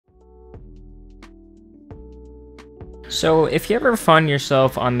So if you ever find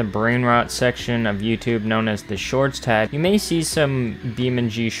yourself on the brain rot section of YouTube known as the Shorts tab, you may see some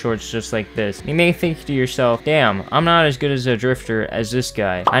BeamNG shorts just like this. You may think to yourself, damn, I'm not as good as a drifter as this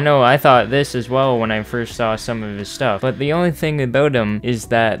guy. I know I thought this as well when I first saw some of his stuff, but the only thing about him is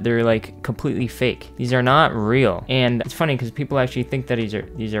that they're like completely fake. These are not real. And it's funny because people actually think that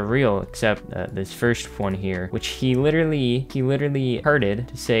these are real, except this first one here, which he literally hearted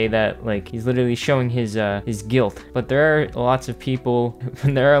to say that like he's literally showing his guilt. But there are lots of people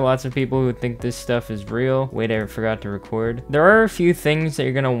who think this stuff is real. Wait, I forgot to record. There are a few things that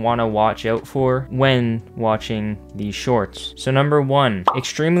you're gonna want to watch out for when watching these shorts. So number one,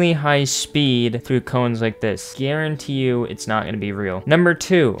 extremely high speed through cones like this. Guarantee you it's not gonna be real. Number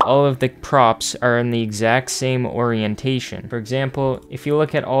two, all of the props are in the exact same orientation. For example, if you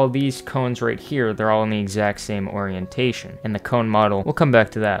look at all these cones right here, they're all in the exact same orientation. And the cone model, we'll come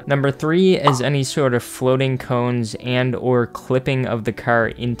back to that. Number three is any sort of floating cones and or clipping of the car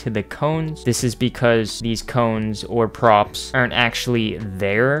into the cones. This is because these cones or props aren't actually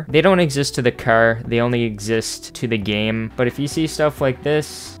there. They don't exist to the car, they only exist to the game. But if you see stuff like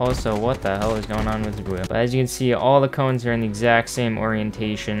this, also what the hell is going on with the wheel? But as you can see, all the cones are in the exact same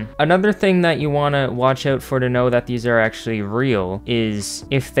orientation. Another thing that you want to watch out for to know that these are actually real is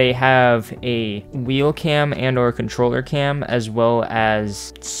if they have a wheel cam and or controller cam, as well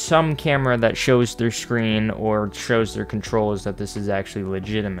as some camera that shows their screen or shows their controls, that this is actually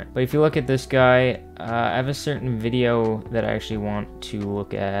legitimate. But if you look at this guy, I have a certain video that I actually want to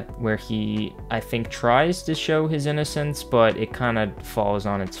look at where he, I think, tries to show his innocence, but it kind of falls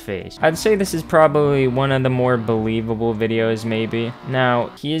on its face. I'd say this is probably one of the more believable videos, maybe. Now,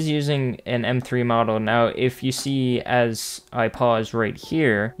 he is using an M3 model. Now, if you see as I pause right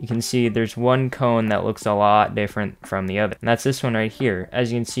here, you can see there's one cone that looks a lot different from the other. And that's this one right here.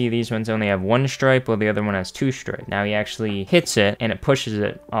 As you can see, these ones only have one stripe, while the other one has two stripes. Now, he actually hits it, and it pushes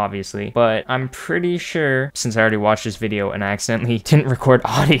it, obviously. But I'm pretty sure, since I already watched this video and I accidentally didn't record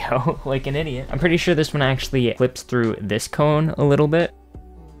audio like an idiot, I'm pretty sure this one actually clips through this cone a little bit.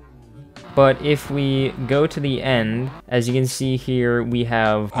 But if we go to the end, as you can see here, we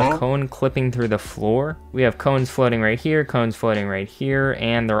have a cone clipping through the floor. We have cones floating right here, cones floating right here,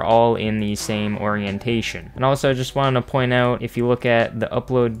 and they're all in the same orientation. And also, I just wanted to point out, if you look at the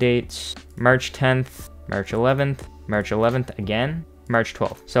upload dates, March 10th, March 11th, March 11th again, March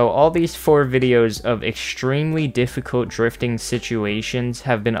 12th. So all these 4 videos of extremely difficult drifting situations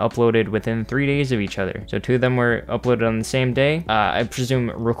have been uploaded within 3 days of each other. So 2 of them were uploaded on the same day. I presume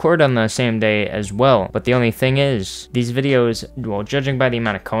record on the same day as well. But the only thing is, these videos, well, judging by the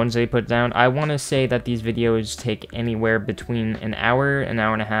amount of cones they put down, I want to say that these videos take anywhere between an hour and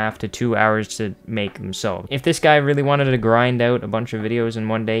a half to 2 hours to make themselves. If this guy really wanted to grind out a bunch of videos in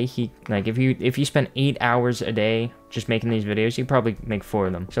one day, he, like, if you spent 8 hours a day just making these videos, you probably make 4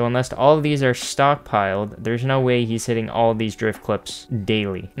 of them. So unless all of these are stockpiled, there's no way he's hitting all these drift clips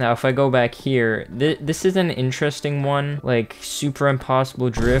daily. Now, if I go back here, this is an interesting one, like super impossible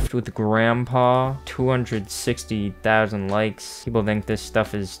drift with grandpa, 260,000 likes. People think this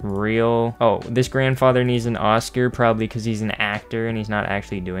stuff is real. Oh, this grandfather needs an Oscar, probably because he's an actor and he's not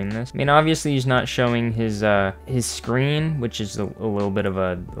actually doing this. I mean, obviously he's not showing his screen, which is a little bit of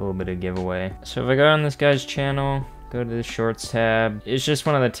a giveaway. So if I go on this guy's channel, go to the Shorts tab. It's just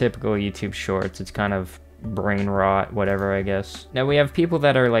one of the typical YouTube shorts. It's kind of brain rot, whatever, I guess. Now we have people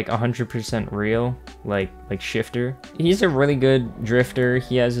that are like 100% real, like Shifter. He's a really good drifter.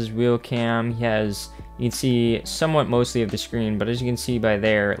 He has his wheel cam. He has, you can see somewhat mostly of the screen, but as you can see by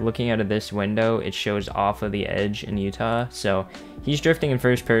there, looking out of this window, it shows off of the edge in Utah. So he's drifting in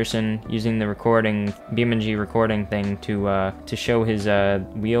first person using the BeamNG recording thing to show his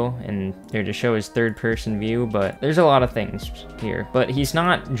wheel and to show his third person view. But there's a lot of things here, but he's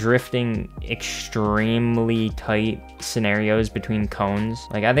not drifting extremely tight scenarios between cones.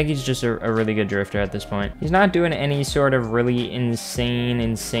 Like, I think he's just a really good drifter at this point. He's not doing any sort of really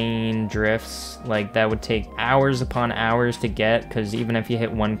insane drifts like that would take hours upon hours to get, because even if you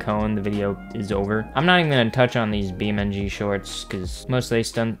hit one cone, the video is over. I'm not even gonna touch on these BeamNG shorts because most of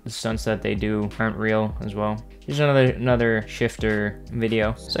the stunts that they do aren't real as well. Here's another Shifter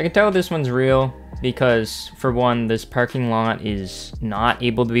video. So I can tell this one's real because, for one, this parking lot is not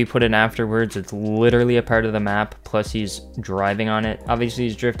able to be put in afterwards. It's literally a part of the map, plus he's driving on it. Obviously,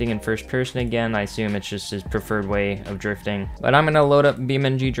 he's drifting in first person again. I assume it's just his preferred way of drifting. But I'm gonna load up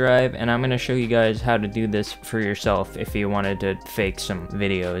BeamNG Drive, and I'm gonna show you guys how to do this for yourself if you wanted to fake some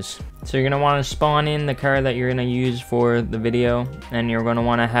videos. So you're gonna want to spawn in the car that you're gonna use for the video, and you're gonna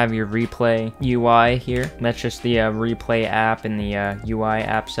want to have your replay UI here. That's just the replay app in the UI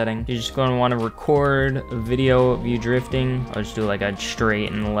app setting. You're just gonna want to record a video of you drifting. I'll just do like a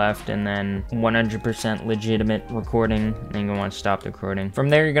straight and left, and then 100% legitimate recording. And then you're gonna want to stop the recording. From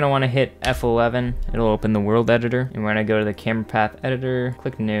there, you're gonna want to hit F11. It'll open the world editor. And we're gonna go to the camera path editor,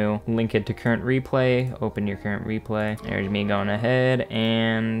 click new, link it to current replay, open your current replay. There's me going ahead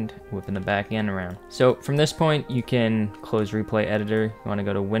and whipping the back end around. So from this point, you can close replay editor. You want to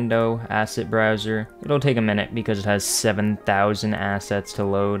go to window, asset browser. It'll take a minute because it has 7,000 assets to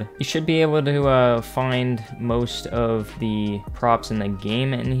load. You should be able to find most of the props in the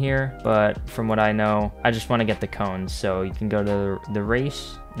game in here, but from what I know, I just want to get the cones. So you can go to the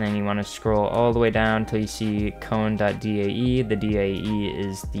race, and then you want to scroll all the way down until you see cone.dae. The DAE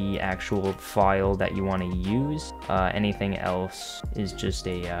is the actual file that you want to use. Anything else is just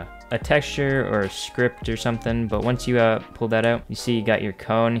a texture or a script or something. But once you pull that out, you see you got your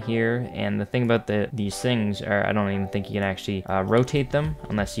cone here. And the thing about these things are, I don't even think you can actually rotate them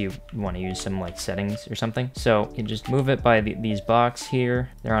unless you want to use some like settings or something. So you just move it by these blocks here.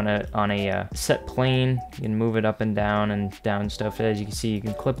 They're on a set plane. You can move it up and down stuff. As you can see, you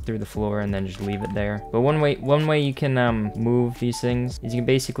can clip through the floor and then just leave it there. But one way you can move these things is you can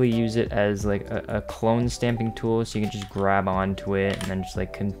basically use it as like a clone stamping tool. So you can just grab onto it and then just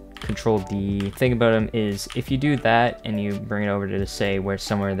like Control D. The thing about them is if you do that and you bring it over to say where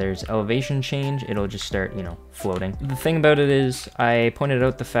somewhere there's elevation change, it'll just start, you know, floating. The thing about it is I pointed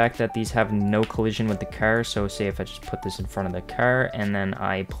out the fact that these have no collision with the car. So say if I just put this in front of the car and then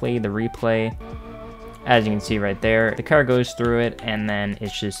I play the replay, as you can see right there, the car goes through it and then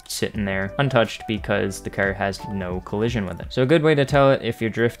it's just sitting there untouched because the car has no collision with it. So a good way to tell it if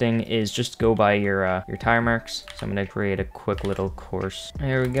you're drifting is just go by your tire marks. So I'm gonna create a quick little course.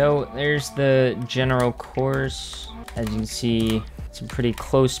 There we go. There's the general course. As you can see, it's a pretty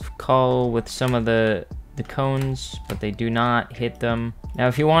close call with some of the cones, but they do not hit them. Now,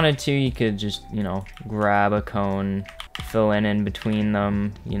 if you wanted to, you could just, you know, grab a cone, fill in between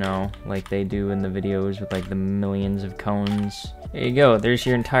them, you know, like they do in the videos with like the millions of cones. There you go. There's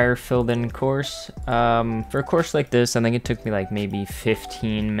your entire filled in course. For a course like this, I think it took me like maybe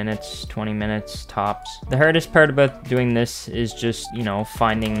 15 minutes, 20 minutes tops. The hardest part about doing this is just, you know,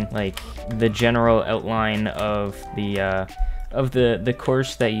 finding like the general outline of the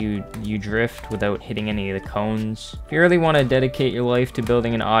course that you drift without hitting any of the cones. If you really want to dedicate your life to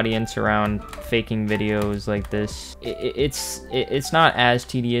building an audience around faking videos like this, it's not as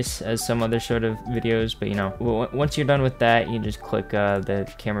tedious as some other sort of videos, but you know, once you're done with that, you just click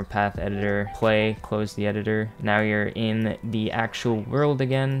the camera path editor, play, close the editor. Now you're in the actual world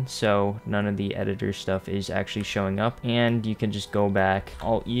again, so none of the editor stuff is actually showing up, and you can just go back,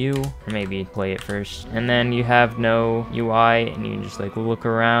 Alt U, or maybe play it first, and then you have no UI, and you just like look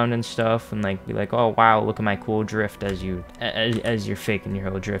around and stuff and like be like, oh wow, look at my cool drift as you're faking your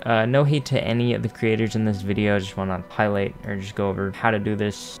whole drift. No hate to any of the creators in this video. I just want to highlight or just go over how to do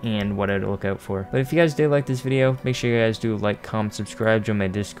this and what I'd look out for. But if you guys did like this video, make sure you guys do like, comment, subscribe, join my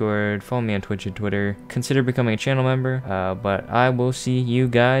Discord, follow me on Twitch and Twitter, consider becoming a channel member. But I will see you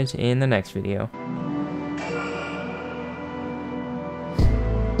guys in the next video.